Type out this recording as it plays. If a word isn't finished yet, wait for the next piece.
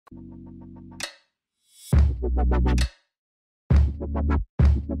Holy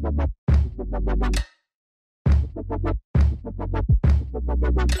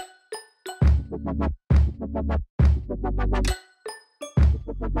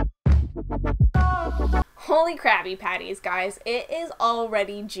Krabby Patties, guys. It is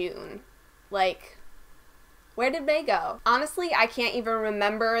already June. Like, where did May go? Honestly, I can't even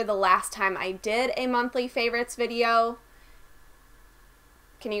remember the last time I did a monthly favorites video.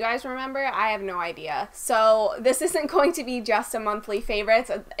 Can you guys remember? I have no idea. So this isn't going to be just a monthly favorites.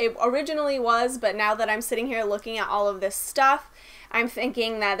 It originally was, but now that I'm sitting here looking at all of this stuff, I'm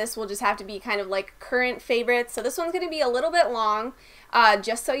thinking that this will just have to be kind of like current favorites. So this one's going to be a little bit long,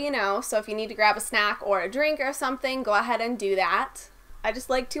 just so you know. So if you need to grab a snack or a drink or something, go ahead and do that. I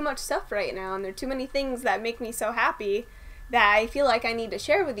just like too much stuff right now, and there are too many things that make me so happy that I feel like I need to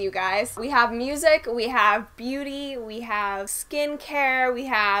share with you guys. We have music, we have beauty, we have skincare, we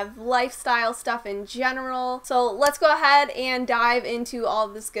have lifestyle stuff in general. So let's go ahead and dive into all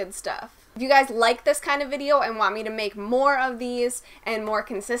this good stuff. If you guys like this kind of video and want me to make more of these and more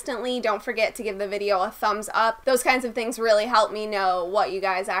consistently, don't forget to give the video a thumbs up. Those kinds of things really help me know what you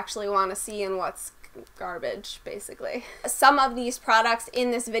guys actually want to see and what's garbage, basically. Some of these products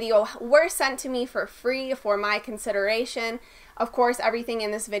in this video were sent to me for free for my consideration. Of course, everything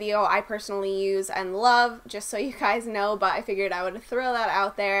in this video I personally use and love, just so you guys know, but I figured I would throw that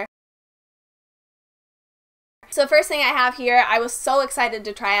out there. So the first thing I have here, I was so excited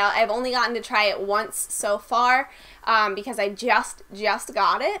to try out. I've only gotten to try it once so far because I just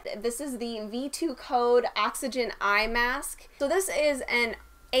got it. This is the V2 Code Oxygen Eye Mask. So this is an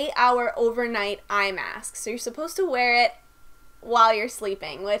 8-hour overnight eye mask. So you're supposed to wear it while you're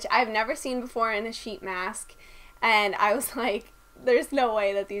sleeping, which I've never seen before in a sheet mask. And I was like, there's no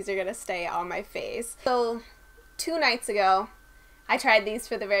way that these are gonna stay on my face. So 2 nights ago, I tried these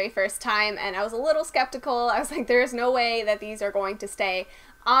for the very first time and I was a little skeptical. I was like, there's no way that these are going to stay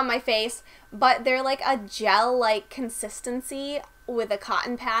on my face, but they're like a gel-like consistency with a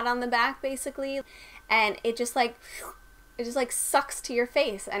cotton pad on the back, basically. And it just like sucks to your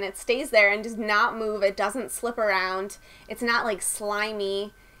face and it stays there and does not move. It doesn't slip around. It's not like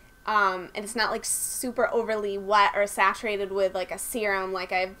slimy, and it's not like super overly wet or saturated with like a serum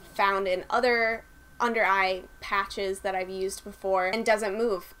like I've found in other under eye patches that I've used before, and doesn't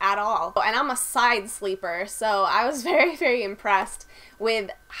move at all. And I'm a side sleeper, so I was very impressed with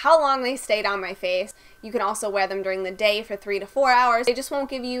how long they stayed on my face. You can also wear them during the day for 3 to 4 hours. They just won't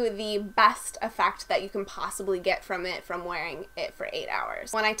give you the best effect that you can possibly get from it from wearing it for 8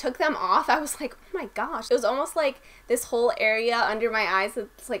 hours. When I took them off, I was like, oh my gosh. It was almost like this whole area under my eyes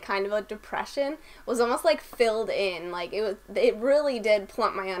that's like kind of a depression was almost like filled in. Like it really did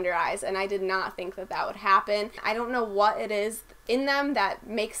plump my under eyes, and I did not think that that would happen. I don't know what it is in them that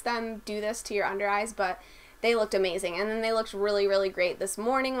makes them do this to your under eyes, but they looked amazing. And then they looked really great this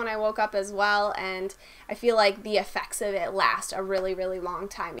morning when I woke up as well, and I feel like the effects of it last a really long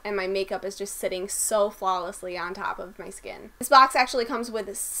time, and my makeup is just sitting so flawlessly on top of my skin. This box actually comes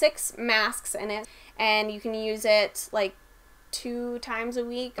with 6 masks in it, and you can use it like 2 times a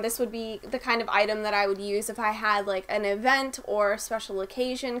week. This would be the kind of item that I would use if I had like an event or special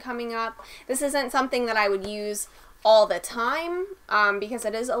occasion coming up. This isn't something that I would use all the time because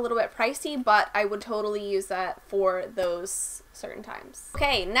it is a little bit pricey, but I would totally use that for those certain times.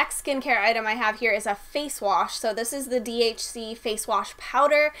 Okay, next skincare item I have here is a face wash. So this is the THC face wash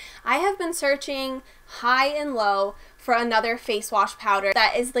powder. I have been searching high and low for another face wash powder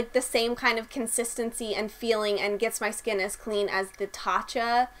that is like the same kind of consistency and feeling and gets my skin as clean as the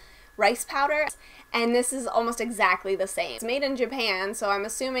Tatcha rice powder, and this is almost exactly the same. It's made in Japan, so I'm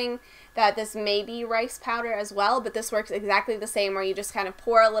assuming that this may be rice powder as well, but this works exactly the same, where you just kind of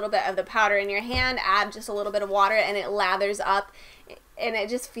pour a little bit of the powder in your hand, add just a little bit of water, and it lathers up, and it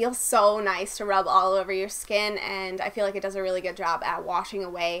just feels so nice to rub all over your skin, and I feel like it does a really good job at washing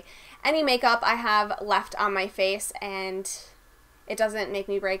away any makeup I have left on my face, and it doesn't make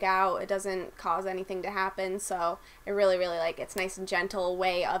me break out. It doesn't cause anything to happen, so I really like it. It's a nice gentle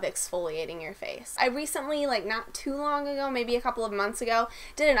way of exfoliating your face. I recently, like not too long ago, maybe a couple of months ago,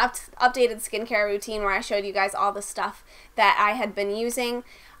 did an updated skincare routine where I showed you guys all the stuff that I had been using.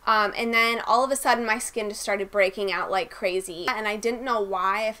 And then all of a sudden my skin just started breaking out like crazy, and I didn't know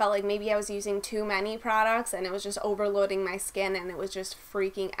why. I felt like maybe I was using too many products and it was just overloading my skin and it was just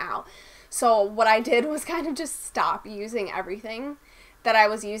freaking out. So what I did was kind of just stop using everything that I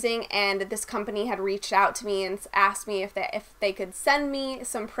was using, and this company had reached out to me and asked me if they could send me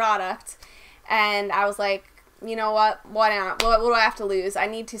some product, and I was like, you know what, why not? What do I have to lose? I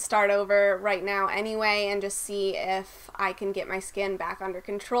need to start over right now anyway and just see if I can get my skin back under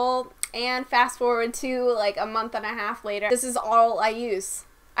control. And fast forward to like a month and a half later, this is all I use.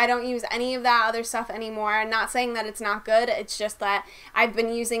 I don't use any of that other stuff anymore. I'm not saying that it's not good, it's just that I've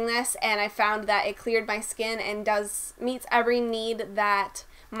been using this and I found that it cleared my skin and meets every need that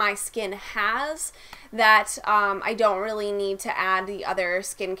my skin has, that I don't really need to add the other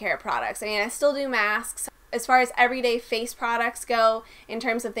skincare products. I mean, I still do masks. As far as everyday face products go, in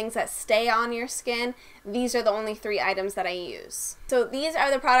terms of things that stay on your skin, these are the only 3 items that I use. So these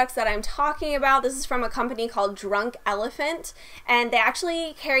are the products that I'm talking about. This is from a company called Drunk Elephant, and they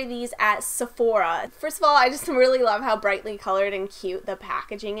actually carry these at Sephora. First of all, I just really love how brightly colored and cute the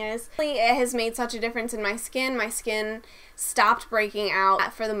packaging is. It has made such a difference in my skin. My skin stopped breaking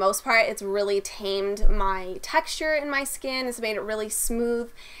out. For the most part, it's really tamed my texture in my skin. It's made it really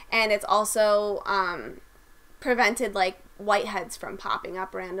smooth, and it's also prevented like whiteheads from popping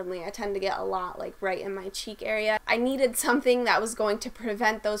up randomly. I tend to get a lot like right in my cheek area. I needed something that was going to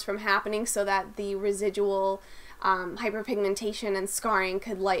prevent those from happening so that the residual hyperpigmentation and scarring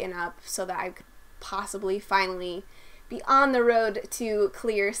could lighten up, so that I could possibly finally be on the road to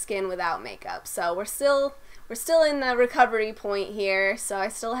clear skin without makeup. So we're still in the recovery point here, so I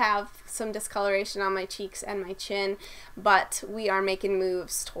still have some discoloration on my cheeks and my chin, but we are making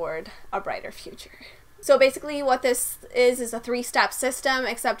moves toward a brighter future. So basically what this is a 3-step system,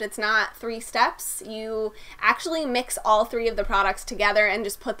 except it's not 3 steps. You actually mix all 3 of the products together and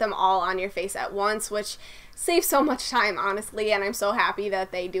just put them all on your face at once, which saves so much time, honestly, and I'm so happy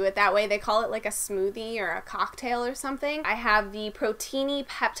that they do it that way. They call it like a smoothie or a cocktail or something. I have the Protini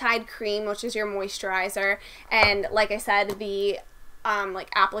Peptide Cream, which is your moisturizer, and like I said, the like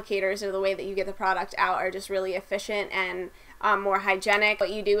applicators, or the way that you get the product out, are just really efficient and more hygienic.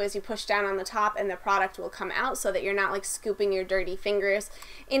 What you do is you push down on the top and the product will come out, so that you're not like scooping your dirty fingers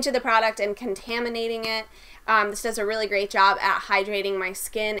into the product and contaminating it. This does a really great job at hydrating my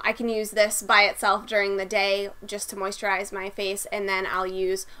skin. I can use this by itself during the day just to moisturize my face, and then I'll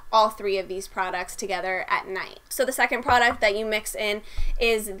use all 3 of these products together at night. So the second product that you mix in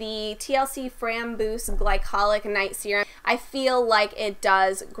is the T.L.C. Framboos Glycolic Night Serum. I feel like it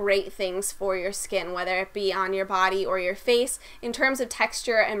does great things for your skin, whether it be on your body or your face. In terms of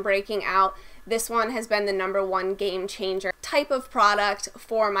texture and breaking out, this one has been the #1 game changer type of product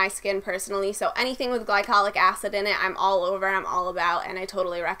for my skin personally. So anything with glycolic acid in it, I'm all over, I'm all about, and I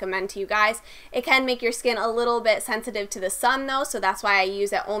totally recommend to you guys. It can make your skin a little bit sensitive to the sun though, so that's why I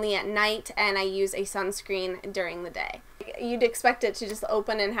use it only at night, and I use a sunscreen during the day. You'd expect it to just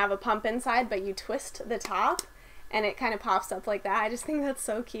open and have a pump inside, but you twist the top and it kind of pops up like that. I just think that's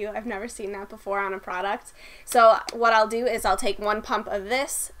so cute. I've never seen that before on a product. So what I'll do is I'll take 1 pump of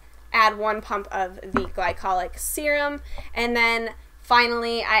this, add 1 pump of the glycolic serum, and then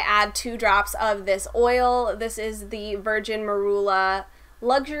finally I add 2 drops of this oil. This is the Virgin Marula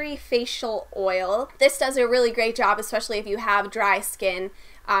Luxury Facial Oil. This does a really great job, especially if you have dry skin,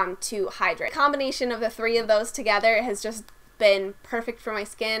 to hydrate. The combination of the 3 of those together has just been perfect for my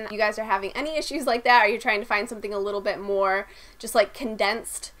skin. If you guys are having any issues like that, or you're trying to find something a little bit more just like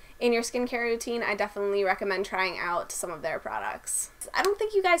condensed in your skincare routine, I definitely recommend trying out some of their products. I don't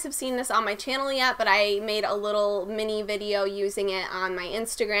think you guys have seen this on my channel yet, but I made a little mini video using it on my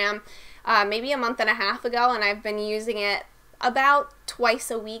Instagram maybe a month and a half ago, and I've been using it about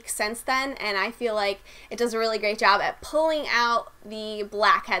twice a week since then, and I feel like it does a really great job at pulling out the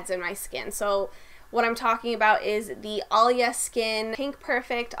blackheads in my skin. So what I'm talking about is the Alya Skin Pink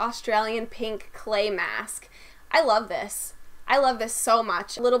Perfect Australian Pink Clay Mask. I love this. I love this so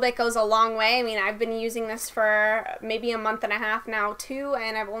much. A little bit goes a long way. I mean, I've been using this for maybe a month and a half now too,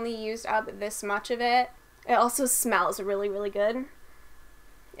 and I've only used up this much of it. It also smells really, really good.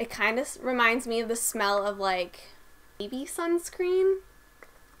 It kind of reminds me of the smell of like baby sunscreen.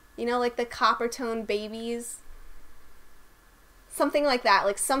 You know, like the copper tone babies. Something like that,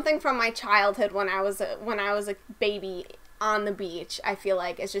 like something from my childhood when I was a baby on the beach. I feel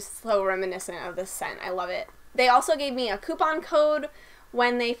like it's just so reminiscent of this scent. I love it. They also gave me a coupon code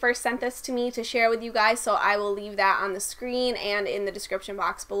when they first sent this to me to share with you guys, so I will leave that on the screen and in the description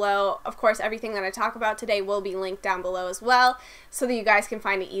box below. Of course, everything that I talk about today will be linked down below as well, so that you guys can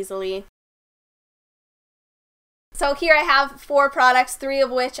find it easily. So here I have 4 products, 3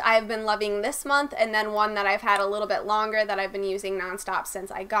 of which I've been loving this month, and then 1 that I've had a little bit longer that I've been using nonstop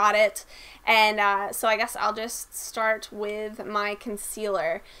since I got it. And so I guess I'll just start with my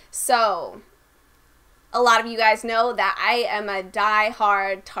concealer. So a lot of you guys know that I am a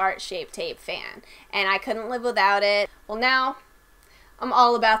die-hard Tarte Shape Tape fan, and I couldn't live without it. Well, now I'm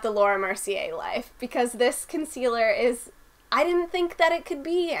all about the Laura Mercier life, because this concealer is, I didn't think that it could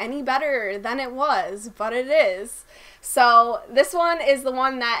be any better than it was, but it is. So this one is the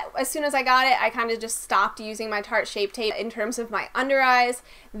one that, as soon as I got it, I kind of just stopped using my Tarte Shape Tape in terms of my under eyes.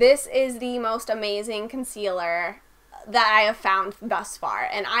 This is the most amazing concealer that I have found thus far,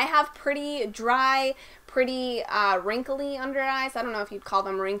 and I have pretty dry, pretty wrinkly under eyes. I don't know if you'd call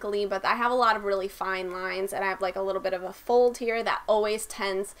them wrinkly, but I have a lot of really fine lines, and I have like a little bit of a fold here that always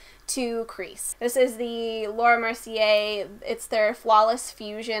tends to crease. This is the Laura Mercier, it's their Flawless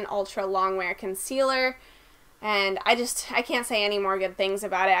Fusion Ultra Longwear Concealer, and I can't say any more good things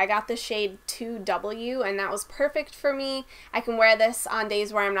about it. I got the shade 2W, and that was perfect for me. I can wear this on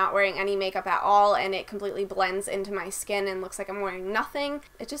days where I'm not wearing any makeup at all, and it completely blends into my skin and looks like I'm wearing nothing.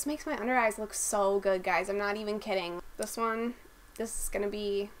 It just makes my under eyes look so good, guys. I'm not even kidding. This is gonna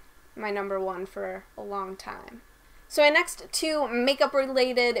be my #1 for a long time. So my next two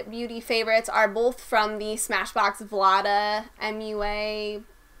makeup-related beauty favorites are both from the Smashbox Vlada MUA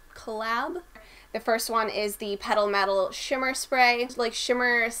collab. The first one is the Petal Metal Shimmer Spray. Like,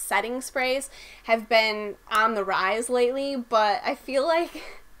 shimmer setting sprays have been on the rise lately, but I feel like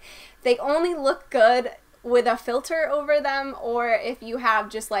they only look good with a filter over them, or if you have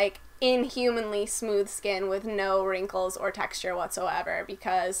just like inhumanly smooth skin with no wrinkles or texture whatsoever,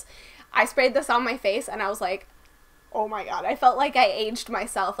 because I sprayed this on my face and I was like, oh my god, I felt like I aged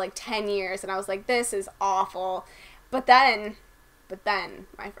myself like 10 years, and I was like, this is awful. But then,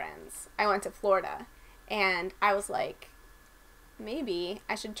 my friends, I went to Florida, and I was like, maybe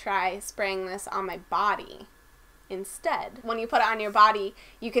I should try spraying this on my body instead. When you put it on your body,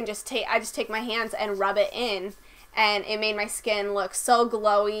 you can just I just take my hands and rub it in, and it made my skin look so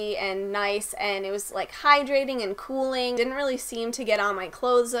glowy and nice, and it was like hydrating and cooling. Didn't really seem to get on my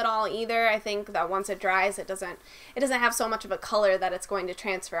clothes at all either. I think that once it dries, it doesn't have so much of a color that it's going to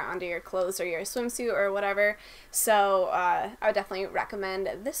transfer onto your clothes or your swimsuit or whatever. So I would definitely recommend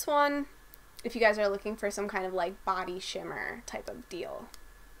this one if you guys are looking for some kind of like body shimmer type of deal.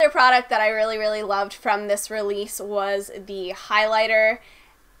 Another product that I really, really loved from this release was the highlighter.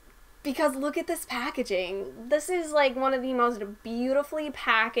 Because look at this packaging. This is like one of the most beautifully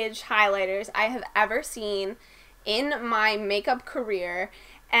packaged highlighters I have ever seen in my makeup career.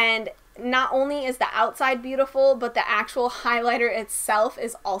 And not only is the outside beautiful, but the actual highlighter itself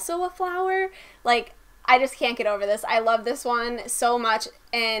is also a flower. Like, I just can't get over this. I love this one so much,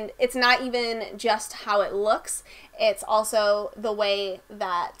 and it's not even just how it looks. It's also the way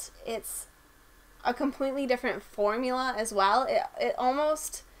that it's a completely different formula as well. It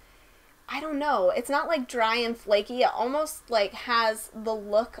almost, I don't know, it's not like dry and flaky. It almost like has the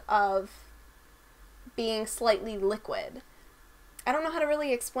look of being slightly liquid. I don't know how to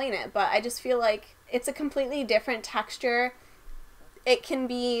really explain it, but I just feel like it's a completely different texture. It can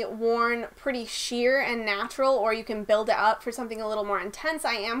be worn pretty sheer and natural, or you can build it up for something a little more intense.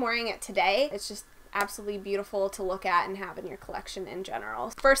 I am wearing it today. It's just absolutely beautiful to look at and have in your collection in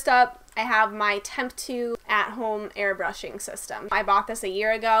general. First up, I have my TEMPTU at-home airbrushing system. I bought this a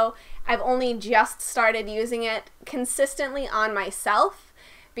year ago. I've only just started using it consistently on myself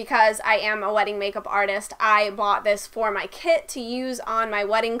because I am a wedding makeup artist. I bought this for my kit to use on my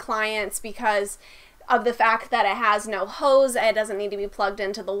wedding clients because of the fact that it has no hose. It doesn't need to be plugged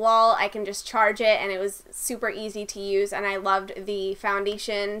into the wall. I can just charge it, and it was super easy to use, and I loved the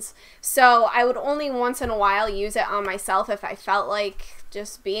foundations. So I would only once in a while use it on myself if I felt like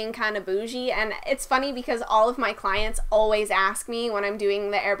just being kind of bougie. And it's funny because all of my clients always ask me when I'm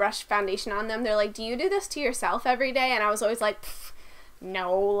doing the airbrush foundation on them, they're like, do you do this to yourself every day? And I was always like,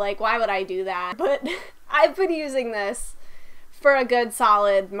 no, like, why would I do that? But I've been using this for a good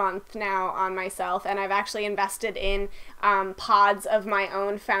solid month now on myself, and I've actually invested in pods of my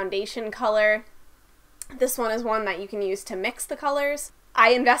own foundation color. This one is one that you can use to mix the colors.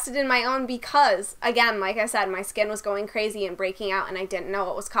 I invested in my own because, again, like I said, my skin was going crazy and breaking out, and I didn't know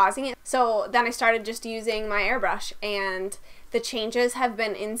what was causing it. So then I started just using my airbrush, and the changes have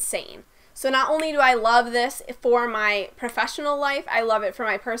been insane. So not only do I love this for my professional life, I love it for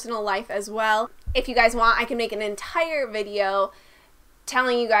my personal life as well. If you guys want, I can make an entire video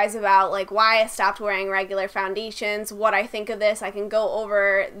telling you guys about like why I stopped wearing regular foundations, what I think of this. I can go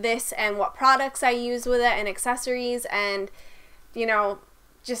over this and what products I use with it and accessories, and you know,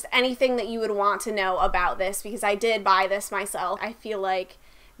 just anything that you would want to know about this, because I did buy this myself. I feel like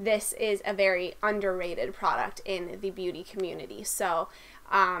this is a very underrated product in the beauty community. So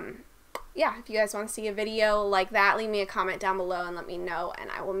yeah, if you guys want to see a video like that, leave me a comment down below and let me know, and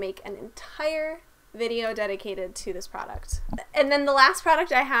I will make an entire video dedicated to this product. And then the last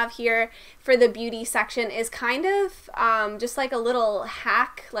product I have here for the beauty section is kind of just like a little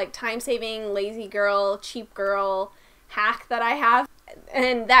hack, like time-saving, lazy girl, cheap girl hack that I have,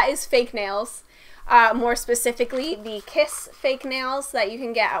 and that is fake nails. More specifically, the Kiss fake nails that you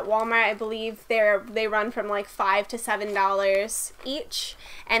can get at Walmart. I believe they run from like $5 to $7 each,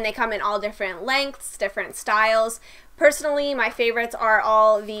 and they come in all different lengths, different styles. Personally, my favorites are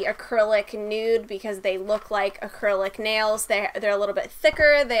all the acrylic nude because they look like acrylic nails. They're a little bit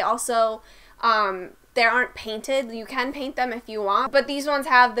thicker. They also they aren't painted. You can paint them if you want, but these ones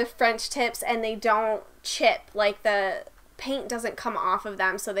have the French tips and they don't chip. Like, the paint doesn't come off of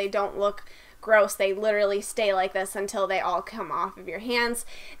them, so they don't look gross. They literally stay like this until they all come off of your hands.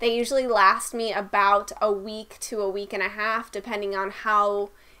 They usually last me about a week to a week and a half, depending on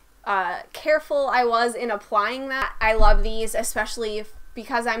how careful I was in applying that. I love these, especially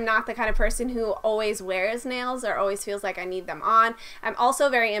because I'm not the kind of person who always wears nails or always feels like I need them on. I'm also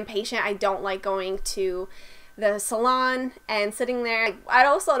very impatient. I don't like going to the salon and sitting there. I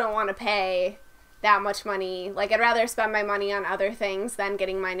also don't want to pay that much money. Like, I'd rather spend my money on other things than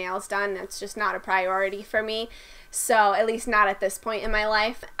getting my nails done. It's just not a priority for me. So, at least not at this point in my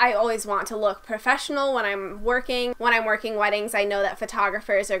life. I always want to look professional when I'm working. When I'm working weddings, I know that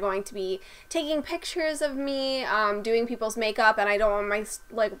photographers are going to be taking pictures of me, doing people's makeup, and I don't want my,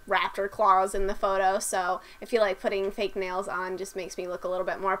 like, raptor claws in the photo, so I feel like putting fake nails on just makes me look a little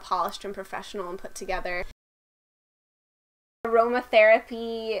bit more polished and professional and put together.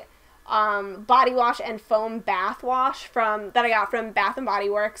 Aromatherapy body wash and foam bath wash that I got from Bath and Body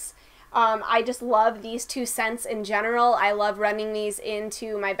Works. I just love these two scents in general. I love running these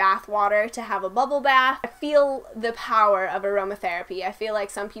into my bath water to have a bubble bath. I feel the power of aromatherapy. I feel like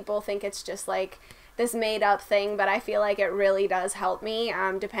some people think it's just like this made up thing, but I feel like it really does help me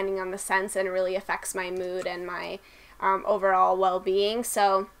depending on the scents, and it really affects my mood and my overall well-being.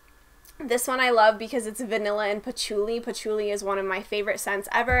 So this one I love because it's vanilla and patchouli. Patchouli is one of my favorite scents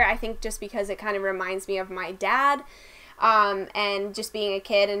ever. I think just because it kind of reminds me of my dad, and just being a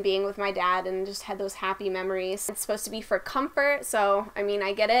kid and being with my dad and just had those happy memories. It's supposed to be for comfort, so I mean,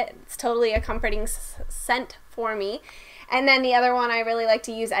 I get it. It's totally a comforting scent for me. And then the other one I really like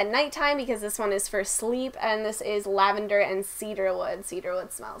to use at nighttime, because this one is for sleep, and this is lavender and cedarwood.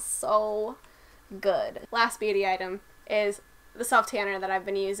 Cedarwood smells so good. Last beauty item is the self tanner that I've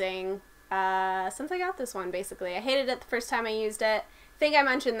been using since I got this one, basically. I hated it the first time I used it. I think I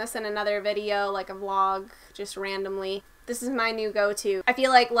mentioned this in another video, like a vlog, just randomly. This is my new go-to. I feel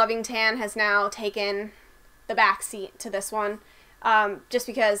like Loving Tan has now taken the back seat to this one, just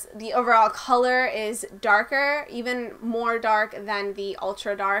because the overall color is darker, even more dark than the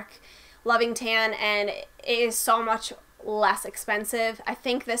ultra dark Loving Tan, and it is so much less expensive. I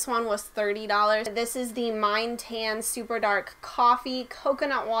think this one was $30. This is the Mind Tan Super Dark Coffee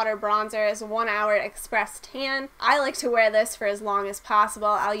Coconut Water Bronzer. It's 1 hour express tan. I like to wear this for as long as possible.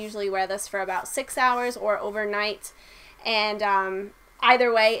 I'll usually wear this for about 6 hours or overnight, and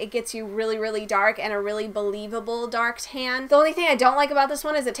either way, it gets you really, really dark and a really believable dark tan. The only thing I don't like about this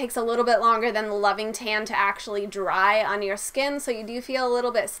one is it takes a little bit longer than the Loving Tan to actually dry on your skin, so you do feel a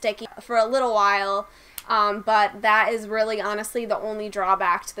little bit sticky for a little while. But that is really honestly the only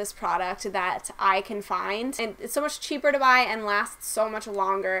drawback to this product that I can find. And it's so much cheaper to buy and lasts so much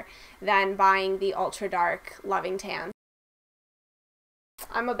longer than buying the ultra dark Loving Tan.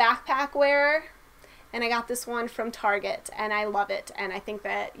 I'm a backpack wearer, and I got this one from Target, and I love it, and I think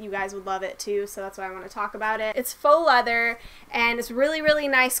that you guys would love it too, so that's why I want to talk about it. It's faux leather, and it's really, really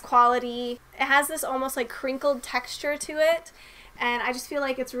nice quality. It has this almost like crinkled texture to it, and I just feel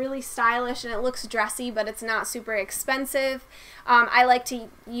like it's really stylish, and it looks dressy, but it's not super expensive. I like to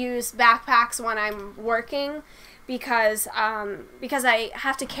use backpacks when I'm working because I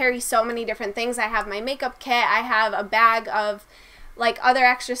have to carry so many different things. I have my makeup kit, I have a bag of like other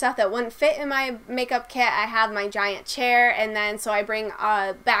extra stuff that wouldn't fit in my makeup kit. I have my giant chair, and then so I bring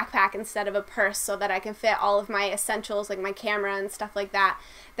a backpack instead of a purse so that I can fit all of my essentials, like my camera and stuff like that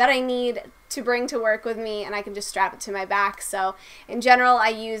I need to bring to work with me, and I can just strap it to my back. So in general, I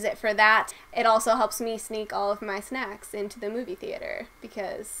use it for that. It also helps me sneak all of my snacks into the movie theater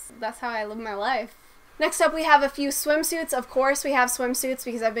because that's how I live my life. Next up, we have a few swimsuits. Of course, we have swimsuits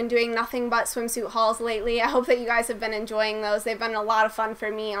because I've been doing nothing but swimsuit hauls lately. I hope that you guys have been enjoying those. They've been a lot of fun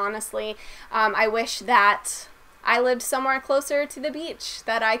for me, honestly. I wish that I lived somewhere closer to the beach,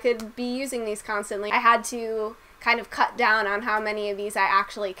 that I could be using these constantly. I had to kind of cut down on how many of these I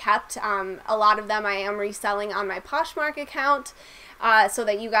actually kept. A lot of them I am reselling on my Poshmark account, so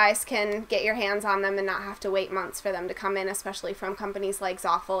that you guys can get your hands on them and not have to wait months for them to come in, especially from companies like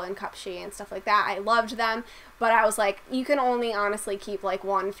Zaful and Cupshe and stuff like that. I loved them, but I was like, you can only honestly keep like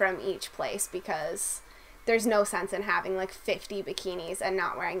one from each place, because there's no sense in having like 50 bikinis and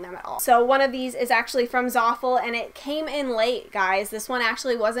not wearing them at all. So one of these is actually from Zaful, and it came in late, guys. This one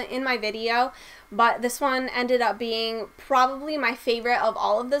actually wasn't in my video, but this one ended up being probably my favorite of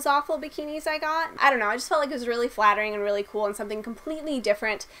all of the Zaful bikinis I got. I don't know, I just felt like it was really flattering and really cool and something completely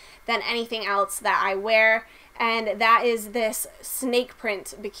different than anything else that I wear. And that is this snake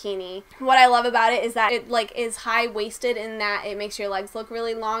print bikini. What I love about it is that it like is high-waisted in that it makes your legs look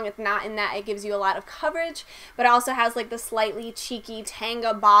really long. It's not in that it gives you a lot of coverage, but it also has like the slightly cheeky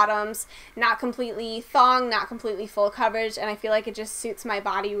tanga bottoms, not completely thong, not completely full coverage, and I feel like it just suits my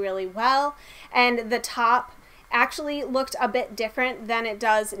body really well. And the top actually looked a bit different than it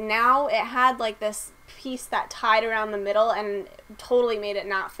does now. It had like this piece that tied around the middle and totally made it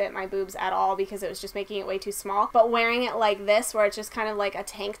not fit my boobs at all, because it was just making it way too small. But wearing it like this, where it's just kind of like a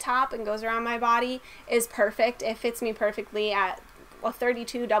tank top and goes around my body, is perfect. It fits me perfectly at a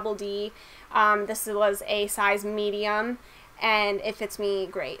 32 double D. This was a size medium, and it fits me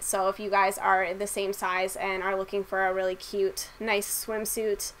great. So if you guys are the same size and are looking for a really cute, nice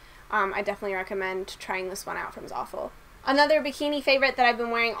swimsuit, I definitely recommend trying this one out from Zaful. Another bikini favorite that I've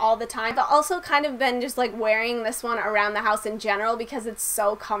been wearing all the time, but also kind of been just like wearing this one around the house in general because it's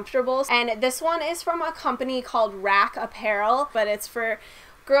so comfortable. And this one is from a company called Rack Apparel, but it's for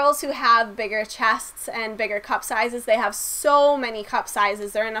girls who have bigger chests and bigger cup sizes. They have so many cup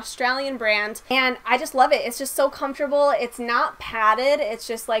sizes. They're an Australian brand, and I just love it. It's just so comfortable. It's not padded. It's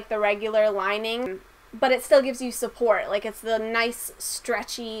just like the regular lining, but it still gives you support. Like, it's the nice,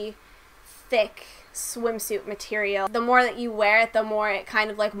 stretchy, thick swimsuit material. The more that you wear it, the more it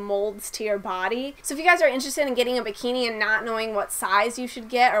kind of like molds to your body. So if you guys are interested in getting a bikini and not knowing what size you should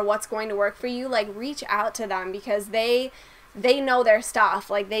get or what's going to work for you, like, reach out to them, because they know their stuff.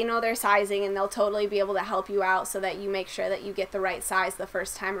 Like, they know their sizing, and they'll totally be able to help you out so that you make sure that you get the right size the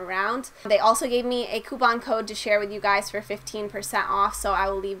first time around. They also gave me a coupon code to share with you guys for 15% off, so I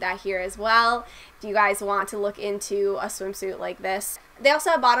will leave that here as well if you guys want to look into a swimsuit like this. They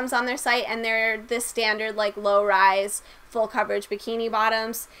also have bottoms on their site, and they're this standard like low-rise full coverage bikini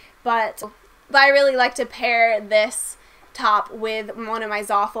bottoms, but I really like to pair this top with one of my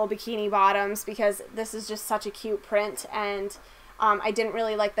Zaful bikini bottoms, because this is just such a cute print, and I didn't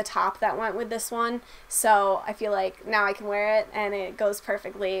really like the top that went with this one, so I feel like now I can wear it and it goes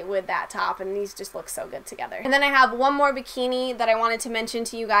perfectly with that top, and these just look so good together. And then I have one more bikini that I wanted to mention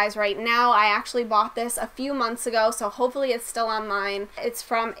to you guys right now. I actually bought this a few months ago, so hopefully it's still online. It's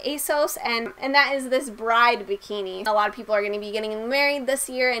from ASOS, and that is this bride bikini. A lot of people are going to be getting married this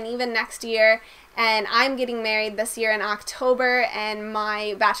year and even next year, and I'm getting married this year in October, and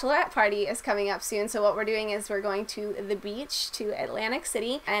my bachelorette party is coming up soon. So what we're doing is we're going to the beach, to Atlantic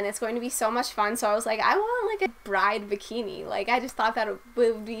City, and it's going to be so much fun. So I was like, I want like a bride bikini. Like, I just thought that it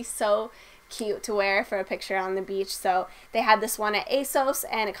would be so cute to wear for a picture on the beach. So they had this one at ASOS,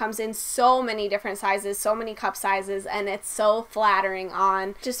 and it comes in so many different sizes, so many cup sizes, and it's so flattering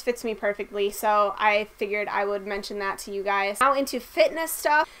on. Just fits me perfectly, so I figured I would mention that to you guys. Now into fitness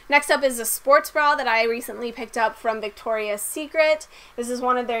stuff. Next up is a sports bra that I recently picked up from Victoria's Secret. This is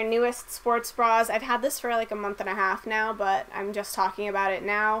one of their newest sports bras. I've had this for like a month and a half now, but I'm just talking about it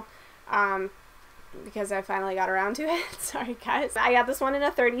now because I finally got around to it. Sorry guys. I got this one in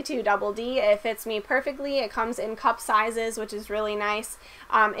a 32 double D. It fits me perfectly. It comes in cup sizes, which is really nice.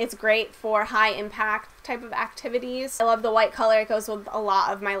 It's great for high impact type of activities. I love the white color. It goes with a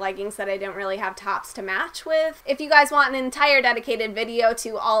lot of my leggings that I didn't really have tops to match with. If you guys want an entire dedicated video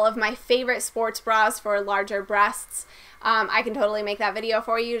to all of my favorite sports bras for larger breasts, I can totally make that video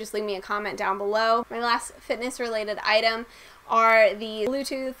for you. Just leave me a comment down below. My last fitness related item are the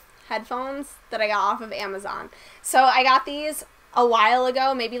Bluetooth headphones that I got off of Amazon. So I got these a while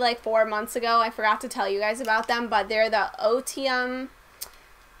ago, maybe like 4 months ago. I forgot to tell you guys about them, but they're the OTM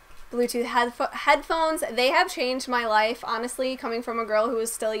Bluetooth headphones. They have changed my life, honestly, coming from a girl who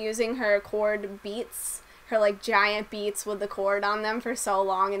was still using her cord Beats, her like giant Beats with the cord on them for so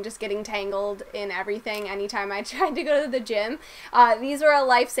long, and just getting tangled in everything anytime I tried to go to the gym. These were a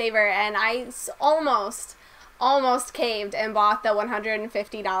lifesaver, and I almost caved and bought the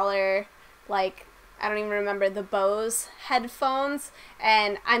 $150 like I don't even remember, the Bose headphones,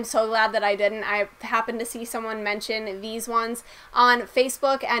 and I'm so glad that I didn't. I happened to see someone mention these ones on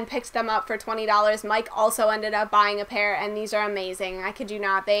Facebook and picked them up for $20. Mike also ended up buying a pair, and these are amazing. I kid you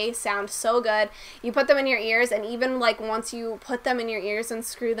not. They sound so good. You put them in your ears, and even like once you put them in your ears and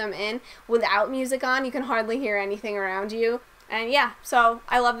screw them in without music on, you can hardly hear anything around you. And yeah, so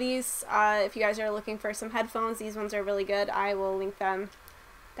I love these. If you guys are looking for some headphones, these ones are really good. I will link them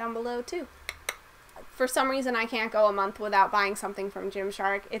down below too. For some reason, I can't go a month without buying something from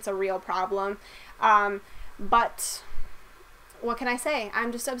Gymshark. It's a real problem. But what can I say?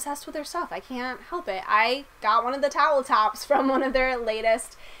 I'm just obsessed with their stuff. I can't help it. I got one of the towel tops from one of their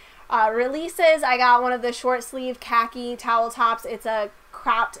latest releases. I got one of the short sleeve khaki towel tops. It's a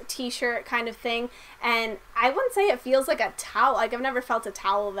cropped t-shirt kind of thing, and I wouldn't say it feels like a towel. Like, I've never felt a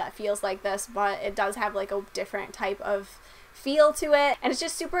towel that feels like this, but it does have like a different type of feel to it, and it's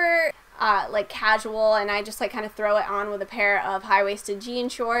just super like casual, and I just like kind of throw it on with a pair of high-waisted jean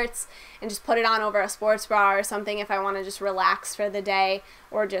shorts and just put it on over a sports bra or something if I want to just relax for the day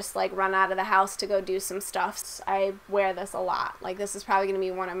or just like run out of the house to go do some stuff. I wear this a lot. Like, this is probably going to be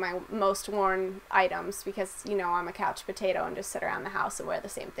one of my most worn items because, you know, I'm a couch potato and just sit around the house and wear the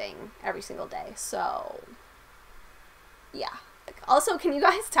same thing every single day. So yeah. Also, can you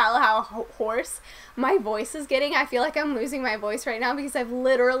guys tell how hoarse my voice is getting? I feel like I'm losing my voice right now because I've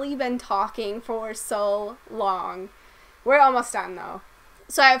literally been talking for so long. We're almost done though.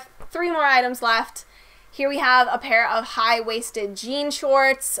 So I have 3 more items left. Here we have a pair of high-waisted jean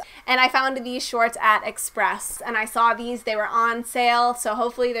shorts, and I found these shorts at Express, and I saw these. They were on sale, so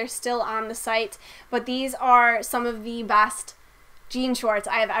hopefully they're still on the site, but these are some of the best jean shorts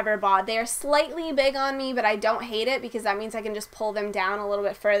I have ever bought. They are slightly big on me, but I don't hate it because that means I can just pull them down a little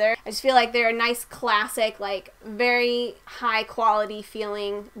bit further. I just feel like they're a nice classic, like very high quality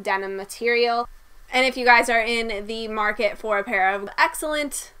feeling denim material. And if you guys are in the market for a pair of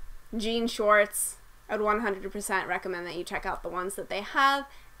excellent jean shorts, I would 100% recommend that you check out the ones that they have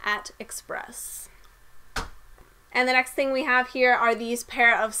at Express. And the next thing we have here are these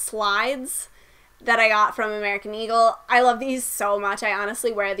pair of slides that I got from American Eagle. I love these so much. I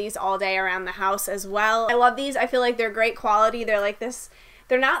honestly wear these all day around the house as well. I love these. I feel like they're great quality. They're like this,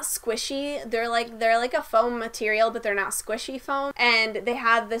 they're not squishy. They're like a foam material, but they're not squishy foam. And they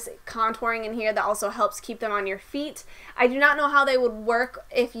have this contouring in here that also helps keep them on your feet. I do not know how they would work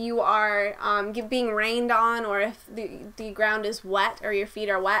if you are being rained on or if the ground is wet or your feet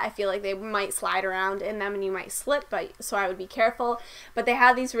are wet. I feel like they might slide around in them and you might slip, but so I would be careful. But they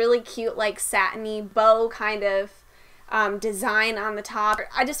have these really cute like satiny bow kind of design on the top.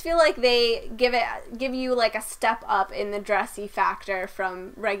 I just feel like they give you like a step up in the dressy factor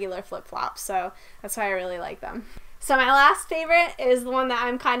from regular flip-flops, so that's why I really like them. So my last favorite is the one that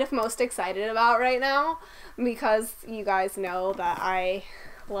I'm kind of most excited about right now because you guys know that I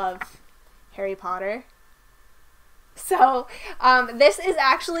love Harry Potter. So this is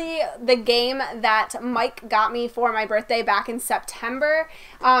actually the game that Mike got me for my birthday back in September.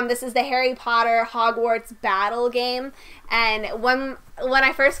 This is the Harry Potter Hogwarts battle game, and when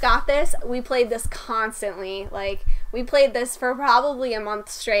I first got this, we played this constantly. Like, we played this for probably a month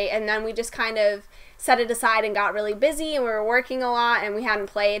straight, and then we just kind of set it aside and got really busy, and we were working a lot and we hadn't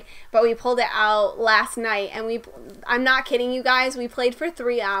played, but we pulled it out last night, and I'm not kidding you guys, we played for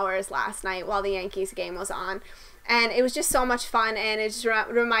 3 hours last night while the Yankees game was on. And it was just so much fun, and it just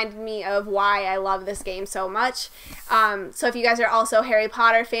reminded me of why I love this game so much. So if you guys are also Harry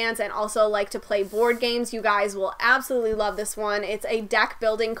Potter fans and also like to play board games, you guys will absolutely love this one. It's a deck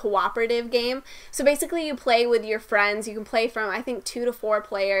building cooperative game. So basically you play with your friends. You can play from, I think, 2 to 4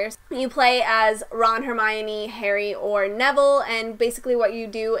 players. You play as Ron, Hermione, Harry, or Neville, and basically what you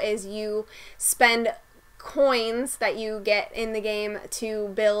do is you spend coins that you get in the game to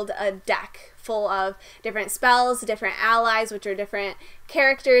build a deck full of different spells, different allies, which are different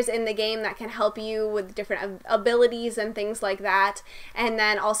characters in the game that can help you with different abilities and things like that, and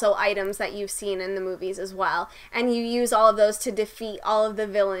then also items that you've seen in the movies as well. And you use all of those to defeat all of the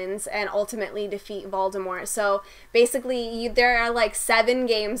villains and ultimately defeat Voldemort. So basically there are like 7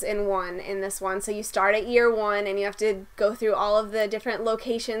 games in one in this one. So you start at year 1 and you have to go through all of the different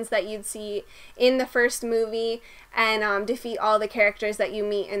locations that you'd see in the first movie and defeat all the characters that you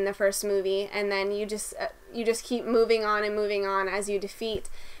meet in the first movie, and then you just keep moving on and moving on as you defeat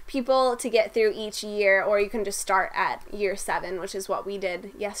people to get through each year, or you can just start at year 7, which is what we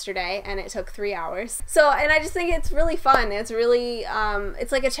did yesterday, and it took 3 hours. So, and I just think it's really fun. It's really,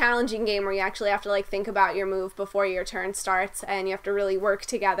 it's like a challenging game where you actually have to like think about your move before your turn starts, and you have to really work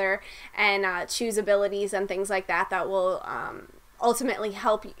together and choose abilities and things like that that will ultimately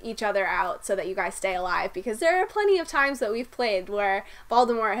help each other out so that you guys stay alive, because there are plenty of times that we've played where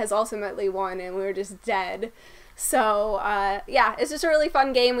Voldemort has ultimately won and we were just dead. So yeah, it's just a really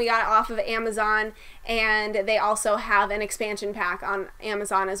fun game. We got it off of Amazon, and they also have an expansion pack on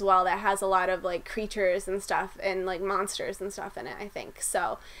Amazon as well that has a lot of like creatures and stuff and like monsters and stuff in it, I think.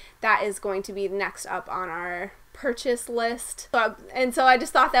 So that is going to be next up on our purchase list. So I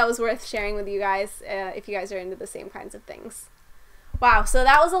just thought that was worth sharing with you guys if you guys are into the same kinds of things. Wow, so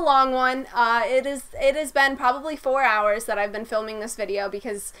that was a long one. It has been probably 4 hours that I've been filming this video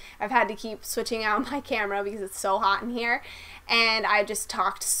because I've had to keep switching out my camera because it's so hot in here, and I just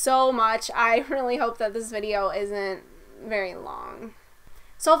talked so much. I really hope that this video isn't very long.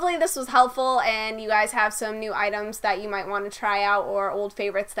 So hopefully this was helpful and you guys have some new items that you might want to try out, or old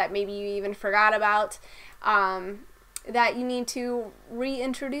favorites that maybe you even forgot about that you need to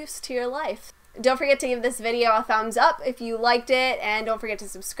reintroduce to your life. Don't forget to give this video a thumbs up if you liked it, and don't forget to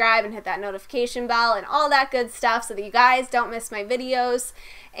subscribe and hit that notification bell and all that good stuff so that you guys don't miss my videos.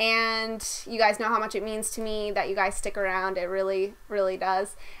 And you guys know how much it means to me that you guys stick around. It really, really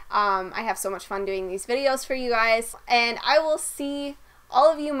does. I have so much fun doing these videos for you guys, and I will see all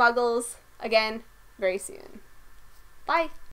of you muggles again very soon. Bye!